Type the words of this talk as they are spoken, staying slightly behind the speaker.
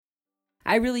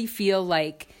I really feel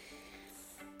like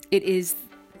it is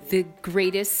the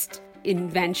greatest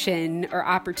invention or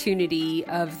opportunity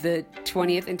of the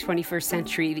 20th and 21st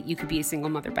century that you could be a single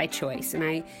mother by choice. And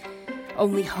I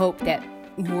only hope that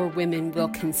more women will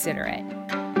consider it.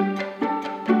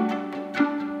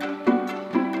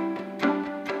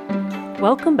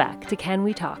 Welcome back to Can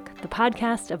We Talk, the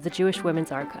podcast of the Jewish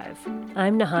Women's Archive.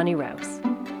 I'm Nahani Rouse.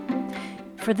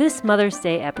 For this Mother's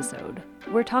Day episode,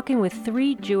 we're talking with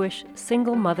 3 Jewish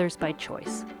single mothers by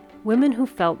choice, women who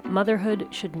felt motherhood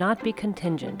should not be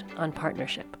contingent on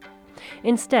partnership.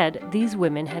 Instead, these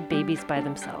women had babies by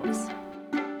themselves.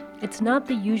 It's not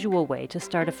the usual way to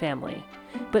start a family,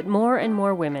 but more and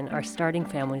more women are starting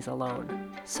families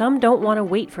alone. Some don't want to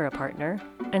wait for a partner,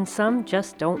 and some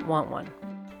just don't want one.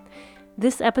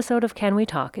 This episode of Can We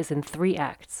Talk is in 3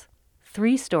 acts,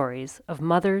 3 stories of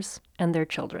mothers and their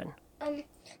children.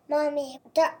 Mommy,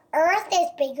 the earth is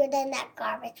bigger than that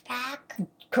garbage pack.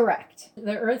 Correct.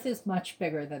 The earth is much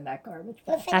bigger than that garbage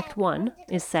pack. Act 1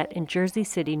 is set in Jersey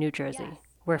City, New Jersey,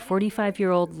 where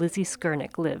 45-year-old Lizzie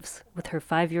Skurnick lives with her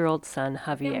 5-year-old son,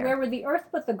 Javier. And where would the earth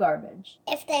put the garbage?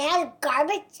 If they had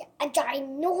a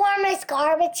ginormous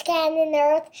garbage can in the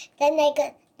earth, then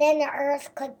the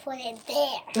earth could put it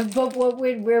there. But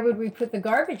where would we put the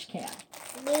garbage can?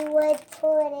 We would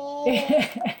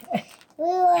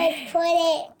put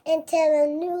it into the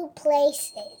new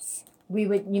places.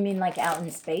 You mean like out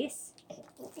in space?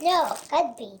 No,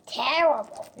 that'd be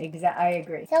terrible. Exactly, I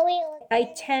agree. So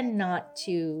I tend not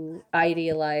to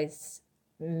idealize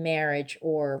marriage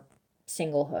or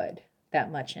singlehood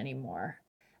that much anymore.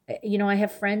 You know, I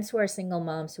have friends who are single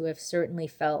moms who have certainly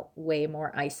felt way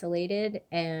more isolated,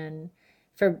 and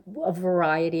for a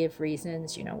variety of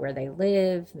reasons, you know, where they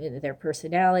live, their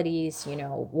personalities, you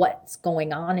know, what's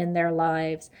going on in their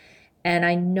lives. And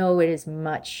I know it is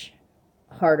much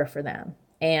harder for them.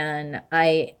 And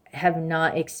I have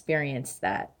not experienced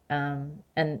that. And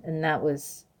that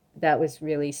was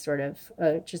really sort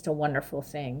of just a wonderful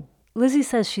thing. Lizzie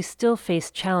says she still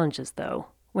faced challenges, though,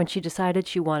 when she decided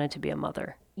she wanted to be a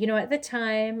mother. You know, at the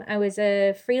time, I was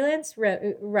a freelance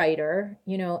writer,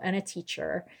 you know, and a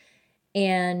teacher.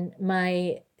 And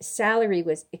my salary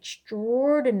was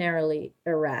extraordinarily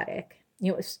erratic. You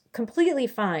know, it was completely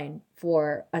fine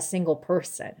for a single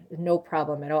person, no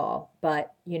problem at all.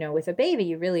 But, you know, with a baby,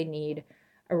 you really need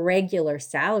a regular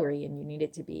salary, and you need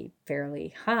it to be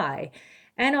fairly high.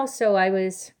 And also I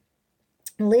was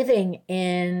living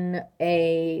in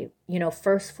a, you know,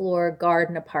 first floor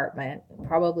garden apartment,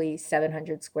 probably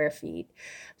 700 square feet.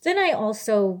 But then I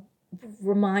also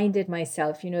reminded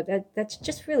myself, you know, that's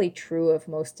just really true of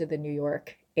most of the New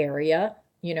York area.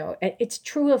 You know, it's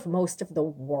true of most of the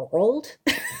world.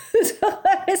 So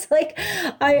I was like,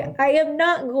 I am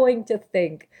not going to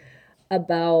think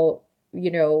about,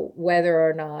 you know, whether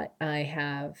or not I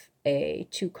have a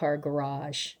 2-car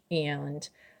garage and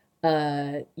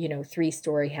you know,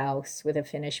 3-story house with a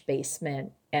finished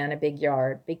basement and a big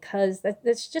yard, because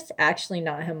that's just actually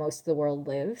not how most of the world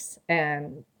lives.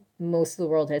 And most of the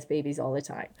world has babies all the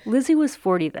time. Lizzie was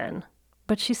 40 then,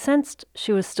 but she sensed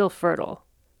she was still fertile.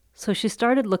 So she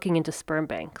started looking into sperm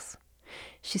banks.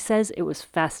 She says it was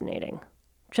fascinating,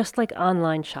 just like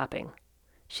online shopping.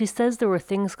 She says there were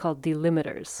things called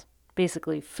delimiters,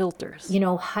 basically filters. You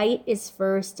know, height is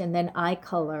first, and then eye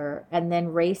color, and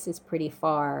then race is pretty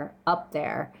far up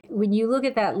there. When you look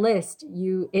at that list,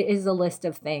 it is a list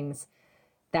of things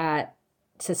that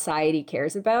society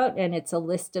cares about, and it's a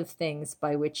list of things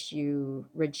by which you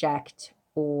reject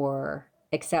or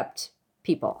accept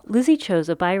people. Lizzie chose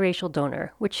a biracial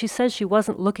donor, which she says she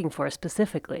wasn't looking for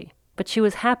specifically, but she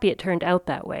was happy it turned out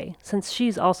that way, since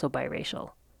she's also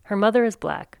biracial. Her mother is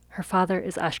black, her father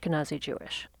is Ashkenazi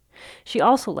Jewish. She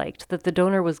also liked that the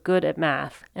donor was good at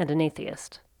math and an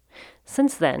atheist.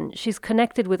 Since then, she's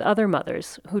connected with other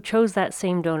mothers who chose that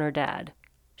same donor dad.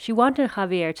 She wanted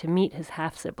Javier to meet his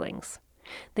half-siblings.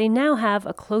 They now have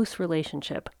a close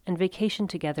relationship and vacation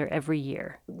together every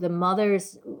year. The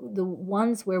mothers, the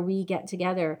ones where we get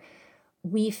together,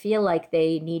 we feel like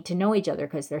they need to know each other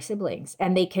because they're siblings,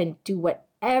 and they can do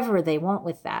whatever they want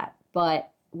with that.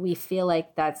 But we feel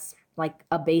like that's like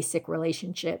a basic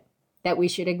relationship that we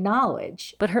should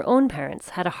acknowledge. But her own parents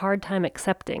had a hard time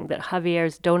accepting that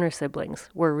Javier's donor siblings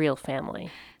were real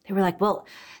family. They were like, well,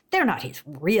 they're not his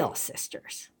real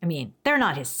sisters. I mean, they're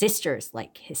not his sisters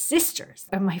like his sisters.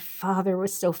 And my father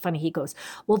was so funny. He goes,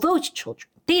 well, those children,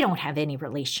 they don't have any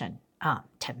relation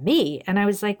to me. And I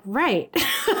was like, right.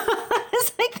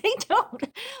 It's like, they don't.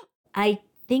 I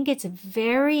think it's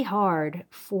very hard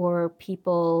for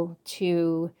people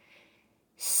to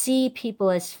see people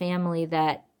as family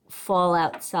that fall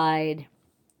outside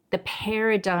the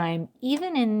paradigm,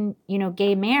 even in,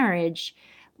 gay marriage,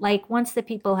 like once the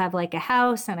people have like a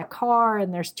house and a car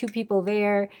and there's two people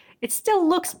there, it still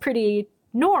looks pretty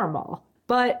normal.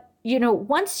 But,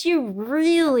 once you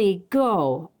really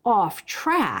go off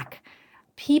track,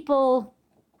 people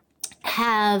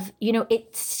have,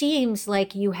 it seems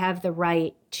like you have the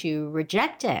right to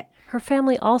reject it. Her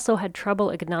family also had trouble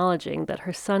acknowledging that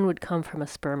her son would come from a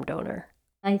sperm donor.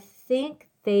 I think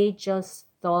they just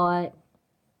thought,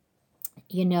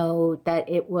 that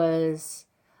it was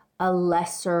a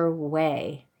lesser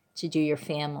way to do your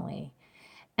family.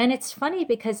 And it's funny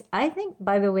because I think,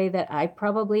 by the way, that I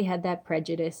probably had that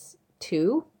prejudice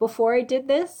too before I did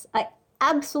this. I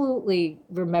absolutely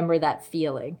remember that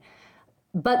feeling.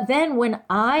 But then when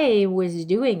I was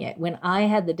doing it, when I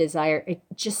had the desire, it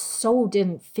just so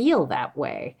didn't feel that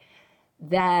way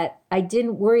that I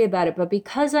didn't worry about it. But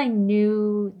because I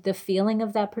knew the feeling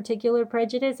of that particular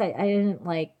prejudice, I didn't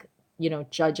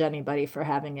judge anybody for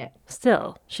having it.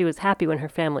 Still, she was happy when her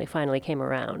family finally came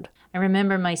around. I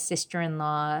remember my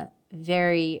sister-in-law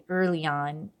very early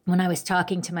on, when I was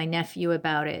talking to my nephew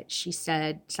about it, she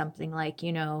said something like,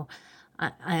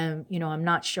 I'm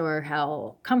not sure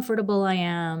how comfortable I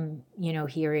am,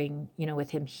 hearing,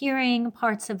 with him hearing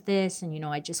parts of this. And,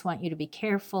 I just want you to be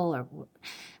careful.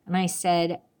 And I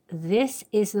said, this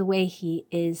is the way he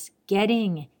is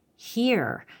getting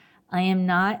here. I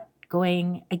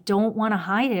don't want to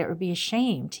hide it or be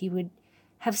ashamed. He would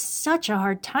have such a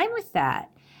hard time with that.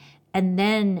 And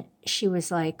then she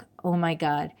was like, oh my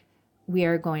God, we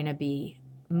are going to be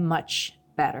much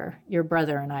better. Your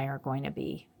brother and I are going to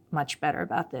be much better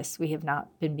about this. We have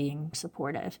not been being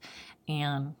supportive,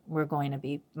 and we're going to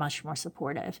be much more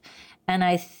supportive. And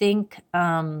I think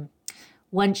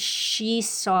once she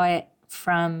saw it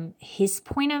from his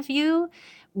point of view,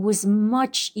 it was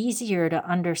much easier to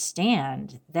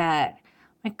understand that,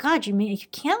 my God, you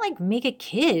can't make a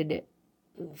kid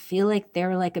feel like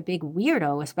they're like a big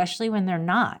weirdo, especially when they're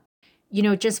not.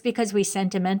 Just because we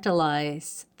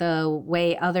sentimentalize the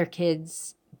way other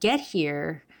kids get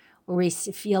here, or we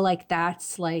feel like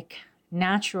that's like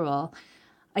natural,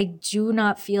 I do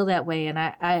not feel that way. And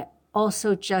I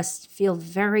also just feel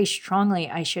very strongly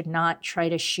I should not try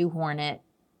to shoehorn it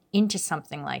into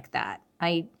something like that.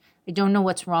 I don't know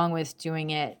what's wrong with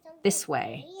doing it this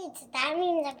way. That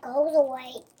means it goes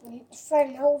away for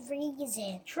no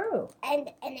reason. True. And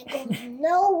it goes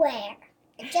nowhere.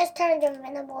 It just turns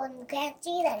invisible and you can't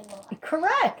see it anymore.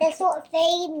 Correct. That's what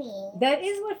fade means. That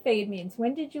is what fade means.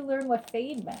 When did you learn what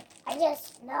fade meant? I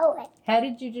just know it. How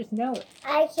did you just know it?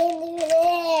 I can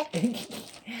do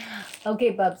this.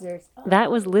 Okay, Bubsers.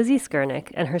 That was Lizzie Skurnick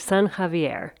and her son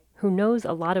Javier, who knows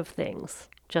a lot of things,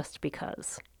 just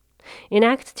because. In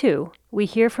Act 2, we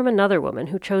hear from another woman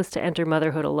who chose to enter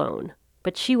motherhood alone,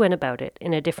 but she went about it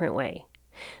in a different way.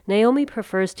 Naomi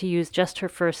prefers to use just her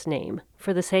first name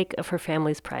for the sake of her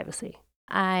family's privacy.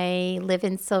 I live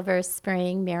in Silver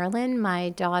Spring, Maryland. My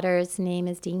daughter's name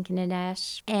is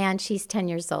Dinkanesh, and she's 10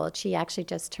 years old. She actually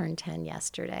just turned 10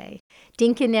 yesterday.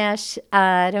 Dinkanesh,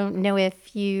 I don't know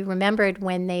if you remembered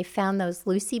when they found those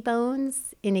Lucy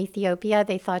bones in Ethiopia.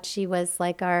 They thought she was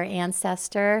like our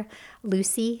ancestor,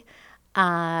 Lucy,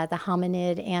 the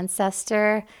hominid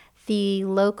ancestor. The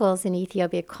locals in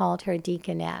Ethiopia called her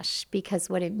Dinkanesh because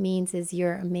what it means is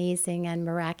you're amazing and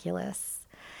miraculous.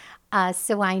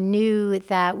 So I knew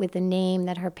that with the name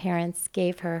that her parents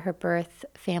gave her, her birth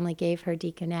family gave her,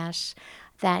 Dinkanesh,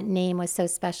 that name was so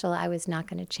special I was not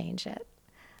going to change it.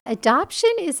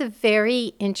 Adoption is a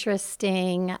very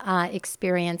interesting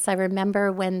experience. I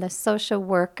remember when the social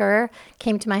worker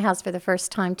came to my house for the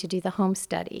first time to do the home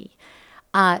study.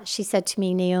 She said to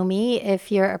me, Naomi,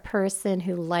 if you're a person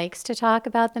who likes to talk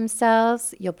about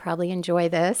themselves, you'll probably enjoy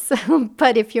this.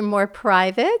 But if you're more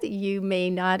private, you may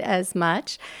not as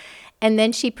much. And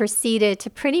then she proceeded to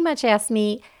pretty much ask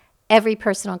me every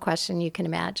personal question you can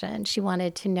imagine. She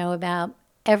wanted to know about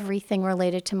everything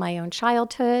related to my own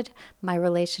childhood, my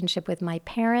relationship with my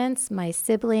parents, my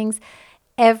siblings,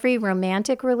 every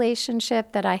romantic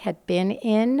relationship that I had been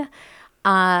in,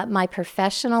 my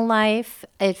professional life.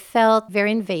 It felt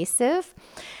very invasive.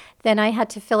 Then I had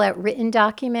to fill out written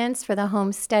documents for the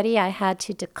home study. I had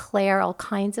to declare all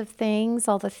kinds of things,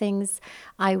 all the things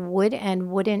I would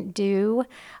and wouldn't do.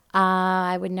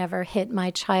 I would never hit my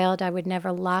child. I would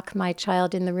never lock my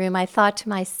child in the room. I thought to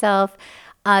myself,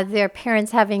 their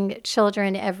parents having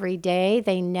children every day,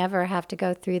 they never have to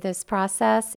go through this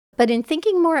process. But in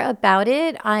thinking more about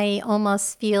it, I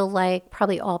almost feel like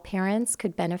probably all parents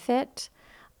could benefit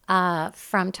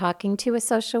from talking to a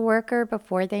social worker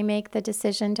before they make the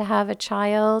decision to have a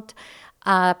child,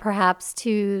 perhaps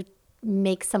to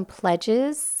make some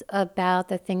pledges about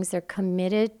the things they're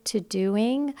committed to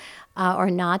doing or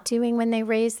not doing when they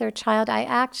raise their child. I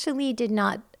actually did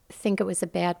not think it was a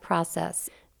bad process.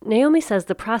 Naomi says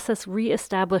the process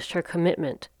reestablished her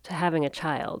commitment to having a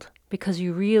child, because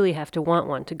you really have to want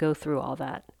one to go through all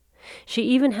that. She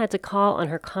even had to call on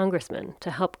her congressman to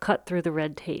help cut through the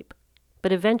red tape.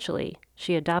 But eventually,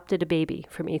 she adopted a baby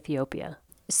from Ethiopia.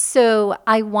 So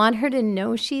I want her to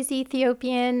know she's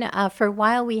Ethiopian. For a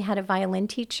while, we had a violin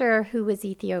teacher who was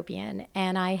Ethiopian,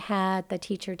 and I had the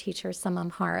teacher teach her some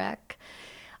Amharic.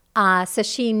 So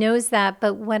she knows that.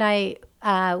 But what I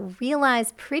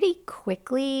realized pretty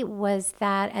quickly was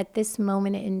that at this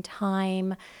moment in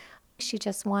time, she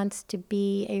just wants to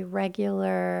be a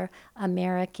regular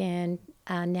American,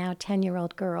 now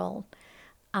 10-year-old girl.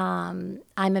 I'm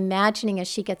imagining as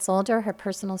she gets older, her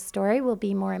personal story will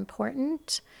be more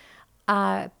important.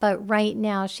 But right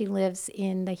now, she lives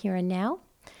in the here and now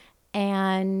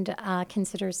and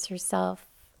considers herself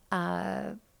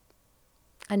an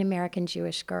American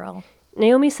Jewish girl.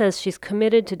 Naomi says she's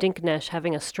committed to Dinknesh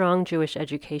having a strong Jewish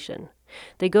education.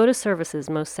 They go to services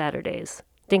most Saturdays.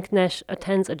 Dinknesh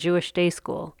attends a Jewish day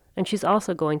school, and she's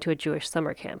also going to a Jewish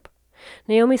summer camp.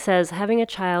 Naomi says having a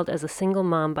child as a single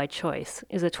mom by choice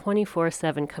is a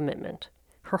 24/7 commitment.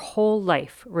 Her whole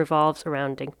life revolves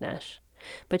around Dinknesh,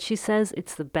 but she says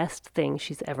it's the best thing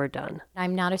she's ever done.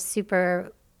 I'm not a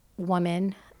super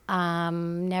woman.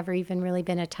 Never even really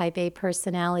been a type A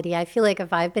personality. I feel like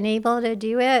if I've been able to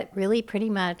do it, really pretty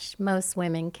much most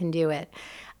women can do it.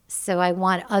 So I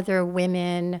want other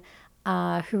women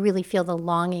who really feel the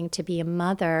longing to be a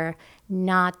mother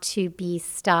not to be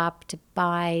stopped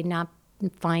by not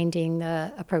finding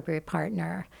the appropriate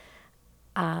partner,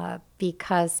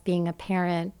 because being a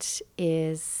parent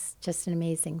is just an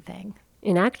amazing thing.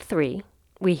 In Act 3,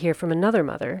 we hear from another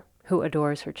mother who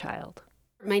adores her child.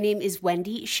 My name is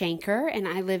Wendy Shanker, and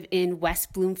I live in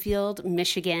West Bloomfield,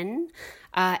 Michigan.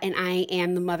 And I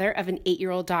am the mother of an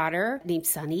 8-year-old daughter named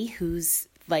Sunny, who's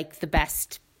like the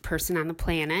best person on the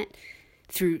planet,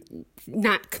 through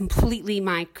not completely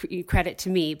my credit to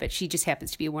me, but she just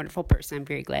happens to be a wonderful person. I'm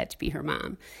very glad to be her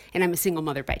mom. And I'm a single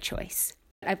mother by choice.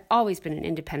 I've always been an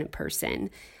independent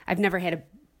person. I've never had a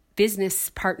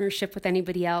business partnership with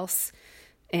anybody else,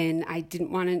 and I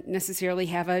didn't want to necessarily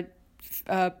have a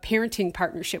parenting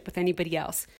partnership with anybody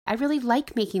else. I really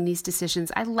like making these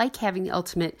decisions. I like having the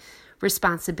ultimate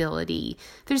responsibility.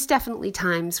 There's definitely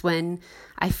times when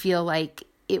I feel like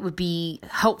it would be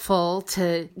helpful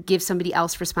to give somebody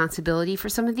else responsibility for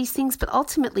some of these things, but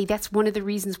ultimately that's one of the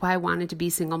reasons why I wanted to be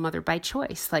a single mother by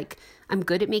choice. Like, I'm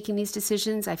good at making these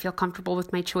decisions. I feel comfortable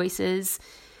with my choices.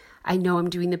 I know I'm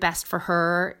doing the best for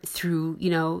her through,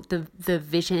 the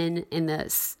vision and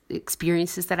the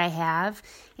experiences that I have.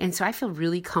 And so I feel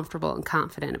really comfortable and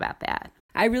confident about that.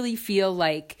 I really feel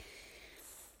like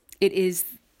it is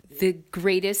the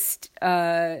greatest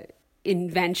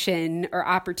invention or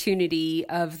opportunity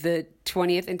of the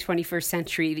 20th and 21st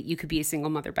century that you could be a single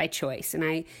mother by choice. And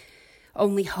I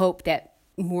only hope that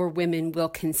more women will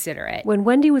consider it. When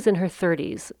Wendy was in her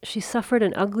 30s, she suffered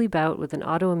an ugly bout with an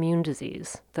autoimmune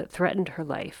disease that threatened her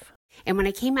life. And when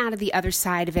I came out of the other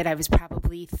side of it, I was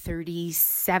probably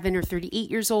 37 or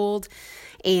 38 years old,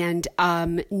 and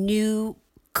knew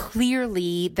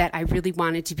clearly that I really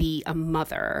wanted to be a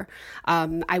mother.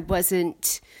 I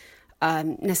wasn't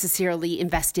necessarily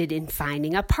invested in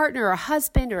finding a partner, or a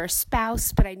husband, or a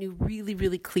spouse, but I knew really,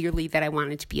 really clearly that I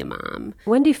wanted to be a mom.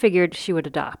 Wendy figured she would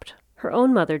adopt. Her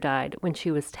own mother died when she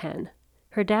was 10.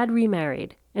 Her dad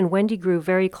remarried, and Wendy grew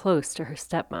very close to her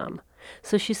stepmom,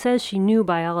 so she says she knew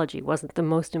biology wasn't the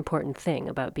most important thing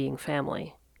about being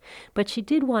family. But she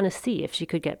did want to see if she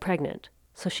could get pregnant,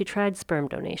 so she tried sperm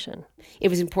donation. It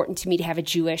was important to me to have a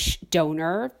Jewish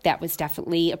donor. That was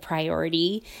definitely a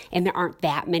priority, and there aren't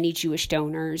that many Jewish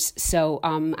donors, so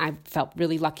I felt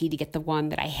really lucky to get the one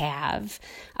that I have,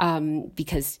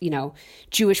 because,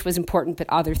 Jewish was important, but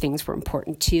other things were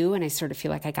important too, and I sort of feel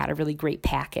like I got a really great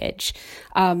package.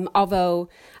 Although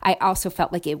I also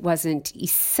felt like it wasn't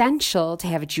essential to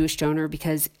have a Jewish donor,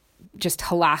 because just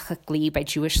halachically, by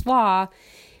Jewish law,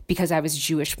 because I was a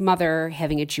Jewish mother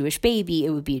having a Jewish baby,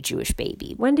 it would be a Jewish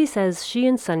baby. Wendy says she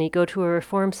and Sunny go to a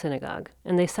Reform synagogue,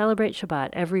 and they celebrate Shabbat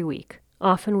every week,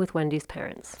 often with Wendy's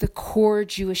parents. The core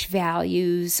Jewish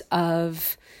values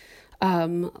of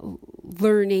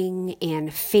learning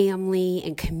and family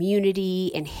and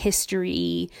community and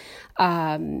history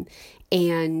and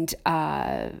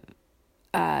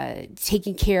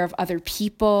taking care of other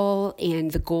people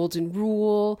and the golden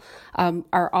rule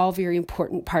are all very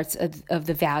important parts of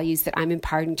the values that I'm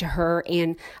imparting to her.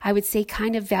 And I would say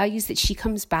kind of values that she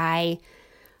comes by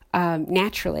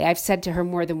naturally. I've said to her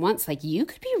more than once, like, you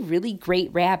could be a really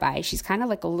great rabbi. She's kind of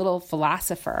like a little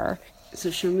philosopher. So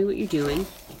show me what you're doing.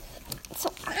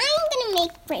 So I'm going to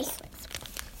make bracelets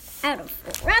out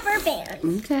of rubber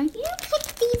bands. Okay. You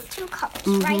pick these two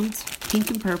colors, right? Pink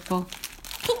and purple.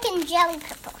 Pink and jelly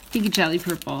purple. Pink and jelly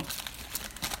purple.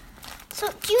 So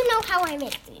do you know how I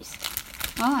make these?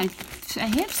 Well, I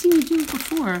have seen you do it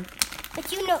before. But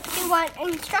do you want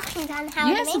instructions on how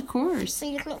to make? Yes, of course. So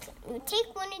you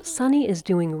take one of these. Sunny is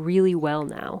doing really well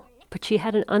now, but she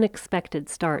had an unexpected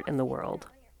start in the world.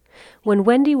 When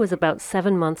Wendy was about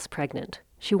 7 months pregnant,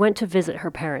 she went to visit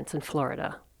her parents in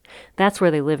Florida. That's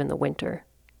where they live in the winter.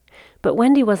 But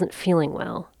Wendy wasn't feeling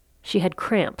well. She had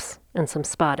cramps and some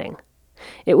spotting.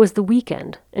 It was the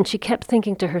weekend, and she kept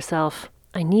thinking to herself,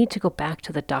 I need to go back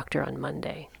to the doctor on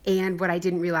Monday. And what I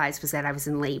didn't realize was that I was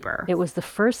in labor. It was the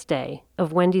first day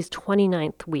of Wendy's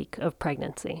 29th week of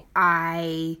pregnancy.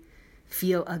 I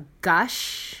feel a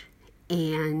gush,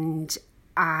 and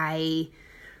I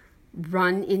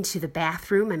run into the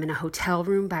bathroom. I'm in a hotel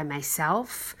room by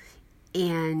myself,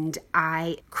 and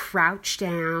I crouch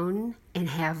down and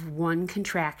have one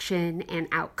contraction, and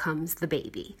out comes the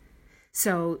baby.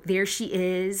 So there she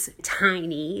is,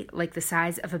 tiny, like the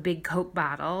size of a big Coke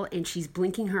bottle, and she's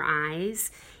blinking her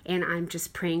eyes, and I'm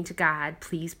just praying to God,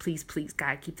 please, please, please,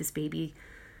 God, keep this baby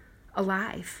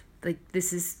alive. Like,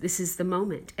 this is the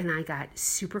moment. And I got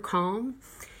super calm,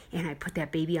 and I put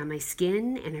that baby on my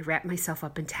skin, and I wrapped myself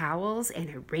up in towels, and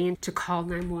I ran to call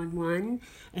 911,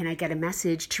 and I get a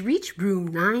message to reach room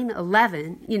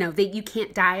 911. You know, you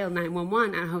can't dial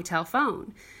 911 on a hotel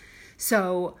phone.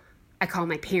 So I call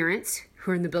my parents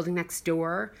who are in the building next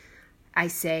door. I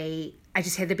say, I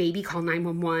just had the baby, call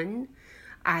 911.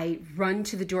 I run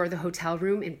to the door of the hotel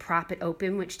room and prop it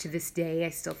open, which to this day I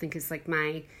still think is like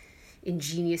my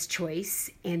ingenious choice.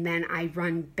 And then I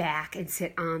run back and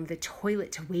sit on the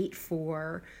toilet to wait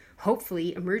for,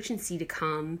 hopefully, emergency to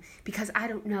come, because I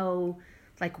don't know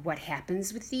like what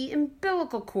happens with the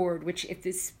umbilical cord, which at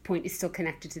this point is still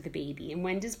connected to the baby. And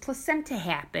when does placenta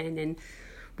happen? And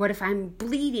what if I'm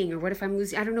bleeding, or what if I'm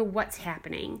losing? I don't know what's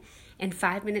happening. And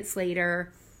 5 minutes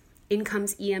later, in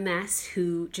comes EMS,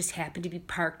 who just happened to be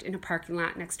parked in a parking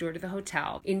lot next door to the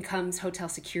hotel. In comes hotel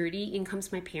security. In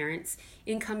comes my parents.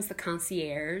 In comes the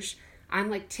concierge. I'm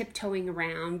like tiptoeing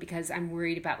around because I'm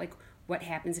worried about like what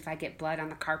happens if I get blood on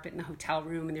the carpet in the hotel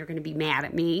room and they're going to be mad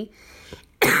at me.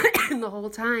 And the whole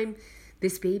time,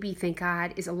 this baby, thank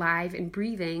God, is alive and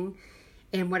breathing.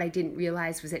 And what I didn't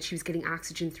realize was that she was getting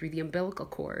oxygen through the umbilical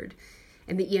cord.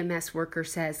 And the EMS worker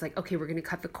says, like, okay, we're going to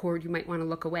cut the cord. You might want to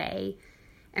look away.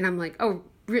 And I'm like, oh,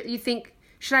 you think,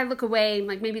 should I look away? I'm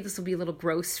like, maybe this will be a little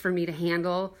gross for me to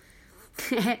handle.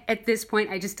 At this point,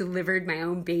 I just delivered my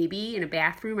own baby in a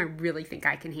bathroom. I really think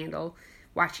I can handle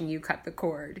watching you cut the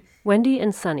cord. Wendy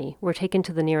and Sunny were taken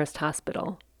to the nearest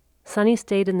hospital. Sunny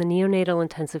stayed in the neonatal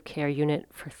intensive care unit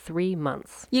for 3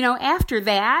 months. You know, after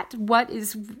that, what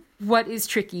is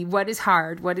tricky, what is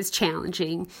hard, what is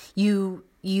challenging? You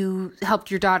helped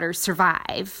your daughter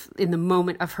survive in the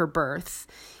moment of her birth,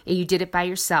 and you did it by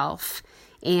yourself,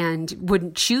 and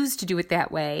wouldn't choose to do it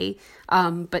that way,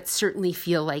 but certainly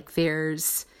feel like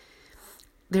there's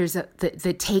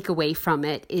the takeaway from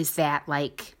it is that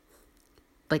like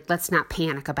let's not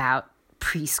panic about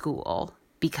preschool,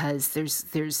 because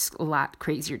there's a lot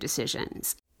crazier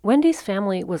decisions. Wendy's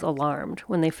family was alarmed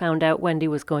when they found out Wendy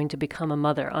was going to become a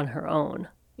mother on her own,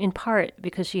 in part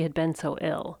because she had been so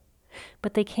ill.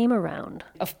 But they came around.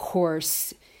 Of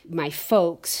course, my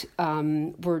folks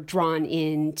were drawn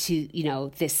into,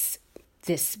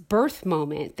 this birth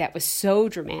moment that was so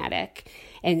dramatic,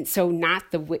 and so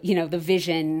not the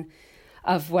vision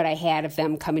of what I had of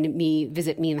them coming to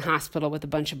visit me in the hospital with a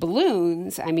bunch of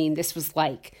balloons. I mean, this was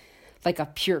like a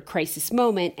pure crisis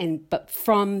moment. But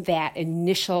from that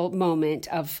initial moment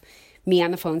of me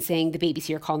on the phone saying, the baby's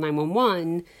here, call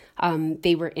 911,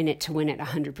 they were in it to win it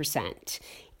 100%.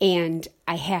 And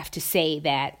I have to say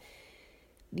that,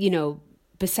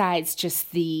 besides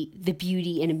just the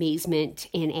beauty and amazement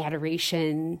and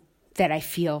adoration that I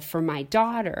feel for my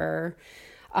daughter,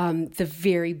 the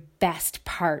very best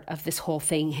part of this whole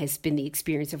thing has been the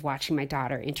experience of watching my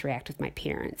daughter interact with my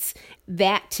parents.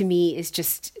 That to me is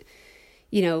just,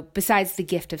 besides the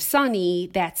gift of Sunny,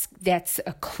 that's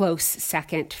a close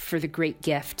second for the great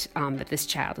gift that this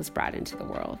child has brought into the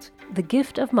world. The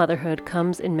gift of motherhood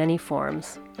comes in many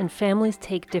forms, and families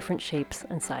take different shapes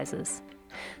and sizes.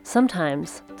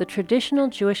 Sometimes, the traditional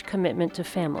Jewish commitment to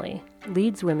family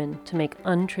leads women to make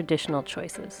untraditional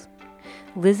choices.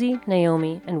 Lizzie,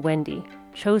 Naomi, and Wendy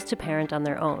chose to parent on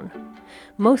their own,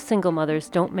 Most single mothers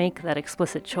don't make that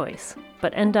explicit choice,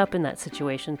 but end up in that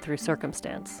situation through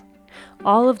circumstance.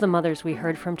 All of the mothers we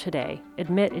heard from today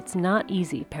admit it's not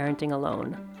easy parenting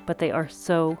alone, but they are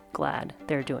so glad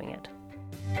they're doing it.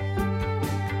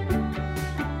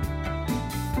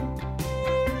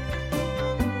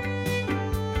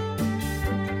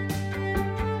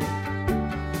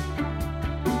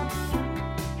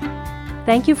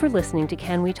 Thank you for listening to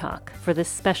Can We Talk for this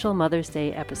special Mother's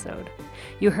Day episode.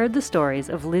 You heard the stories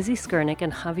of Lizzie Skurnick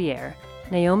and Javier,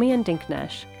 Naomi and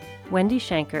Dinknesh, Wendy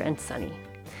Shanker and Sunny.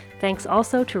 Thanks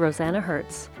also to Rosanna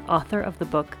Hertz, author of the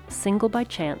book Single by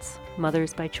Chance,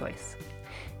 Mothers by Choice.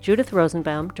 Judith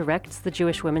Rosenbaum directs the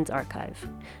Jewish Women's Archive.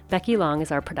 Becky Long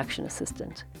is our production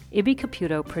assistant. Ibi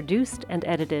Caputo produced and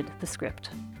edited the script.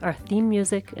 Our theme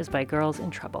music is by Girls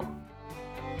in Trouble.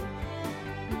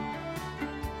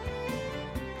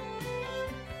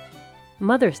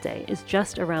 Mother's Day is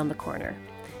just around the corner.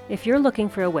 If you're looking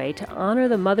for a way to honor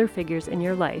the mother figures in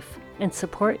your life and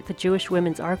support the Jewish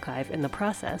Women's Archive in the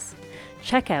process,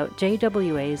 check out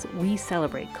JWA's We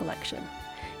Celebrate collection.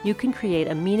 You can create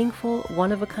a meaningful,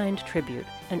 one-of-a-kind tribute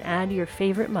and add your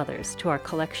favorite mothers to our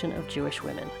collection of Jewish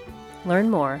women. Learn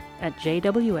more at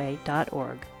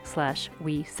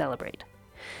jwa.org/WeCelebrate.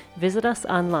 Visit us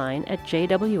online at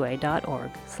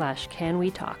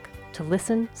jwa.org/CanWeTalk to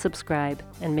listen, subscribe,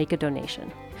 and make a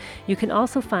donation. You can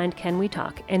also find Can We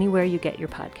Talk anywhere you get your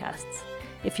podcasts.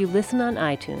 If you listen on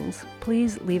iTunes,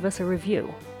 please leave us a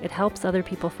review. It helps other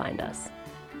people find us.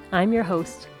 I'm your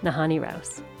host, Nahani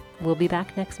Rouse. We'll be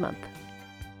back next month.